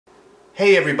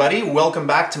Hey everybody, welcome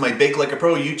back to my Bake Like a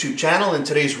Pro YouTube channel. In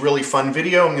today's really fun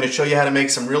video, I'm going to show you how to make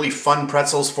some really fun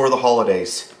pretzels for the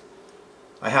holidays.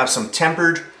 I have some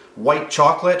tempered white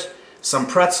chocolate, some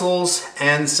pretzels,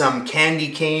 and some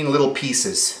candy cane little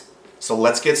pieces. So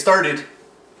let's get started.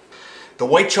 The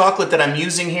white chocolate that I'm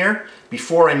using here,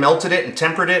 before I melted it and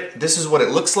tempered it, this is what it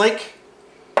looks like.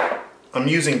 I'm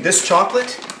using this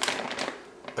chocolate,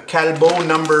 a Calbo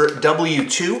number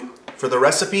W2 for the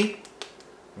recipe.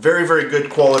 Very, very good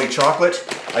quality chocolate.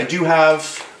 I do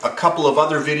have a couple of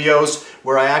other videos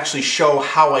where I actually show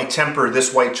how I temper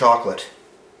this white chocolate.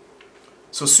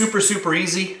 So super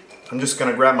easy. I'm just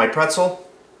going to grab my pretzel,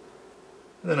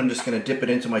 and then I'm just going to dip it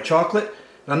into my chocolate.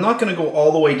 And I'm not going to go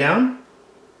all the way down.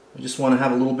 I just want to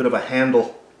have a little bit of a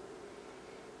handle.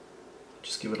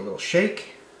 Just give it a little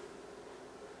shake.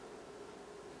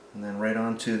 And then right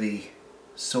onto the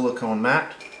silicone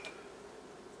mat.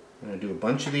 I'm going to do a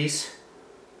bunch of these.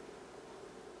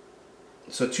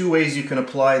 So two ways you can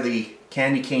apply the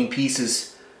candy cane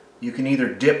pieces. You can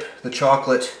either dip the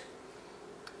chocolate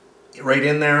right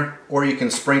in there, or you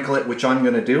can sprinkle it, which I'm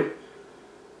going to do.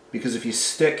 Because if you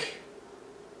stick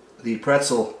the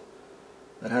pretzel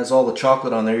that has all the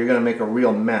chocolate on there, you're going to make a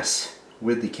real mess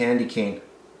with the candy cane.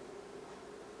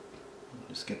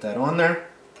 Just get that on there.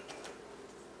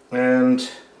 And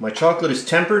my chocolate is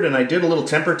tempered, and I did a little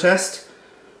temper test.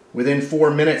 Within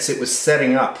 4 minutes it was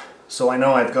setting up. So I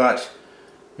know I've got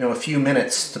a few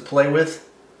minutes to play with.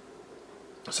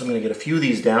 So I'm going to get a few of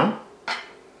these down.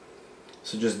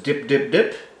 So just dip.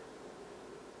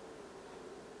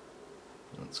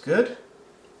 That's good.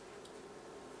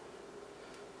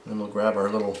 Then we'll grab our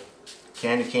little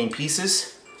candy cane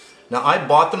pieces. Now I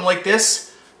bought them like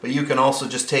this, but you can also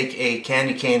just take a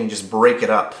candy cane and just break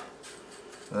it up.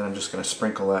 And then I'm just going to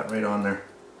sprinkle that right on there.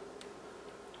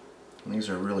 And these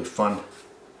are really fun.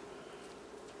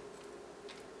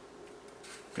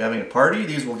 If you're having a party,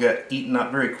 these will get eaten up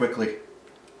very quickly.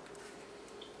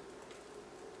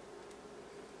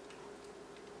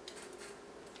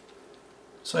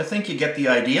 So I think you get the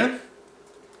idea.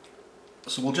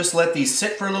 So we'll just let these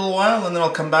sit for a little while, and then I'll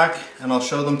come back and I'll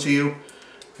show them to you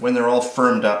when they're all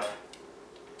firmed up.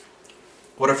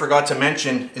 What I forgot to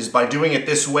mention is by doing it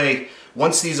this way,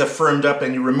 once these are firmed up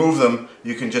and you remove them,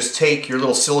 you can just take your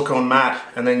little silicone mat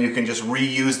and then you can just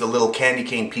reuse the little candy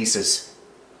cane pieces.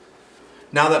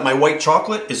 Now that my white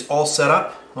chocolate is all set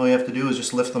up, all you have to do is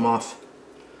just lift them off.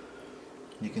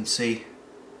 You can see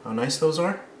how nice those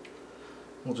are.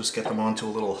 We'll just get them onto a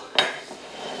little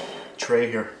tray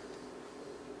here.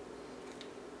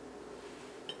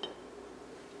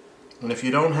 And if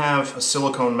you don't have a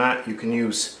silicone mat, you can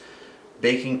use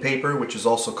baking paper, which is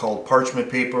also called parchment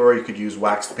paper, or you could use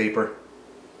waxed paper.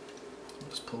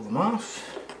 Just pull them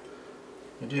off.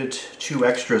 I did 2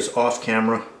 extras off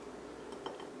camera.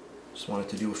 Just wanted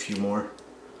to do a few more.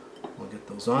 We'll get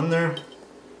those on there.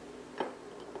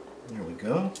 There we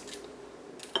go.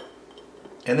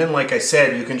 And then, like I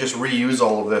said, you can just reuse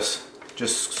all of this.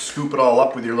 Just scoop it all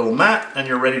up with your little mat and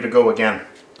you're ready to go again.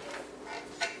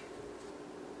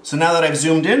 So now that I've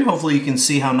zoomed in, hopefully you can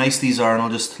see how nice these are, and I'll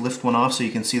just lift one off so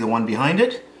you can see the one behind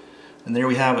it. And there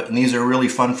we have it. And these are really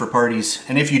fun for parties.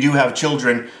 And if you do have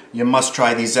children, you must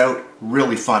try these out.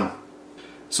 Really fun.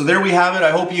 So there we have it.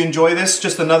 I hope you enjoy this.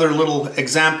 Just another little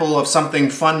example of something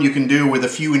fun you can do with a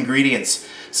few ingredients.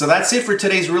 So that's it for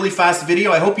today's really fast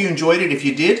video. I hope you enjoyed it. If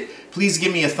you did, please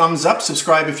give me a thumbs up,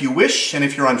 subscribe if you wish, and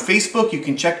if you're on Facebook, you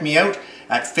can check me out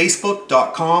at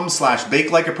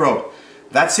facebook.com/BakeLikeAPro.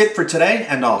 That's it for today,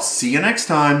 and I'll see you next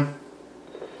time.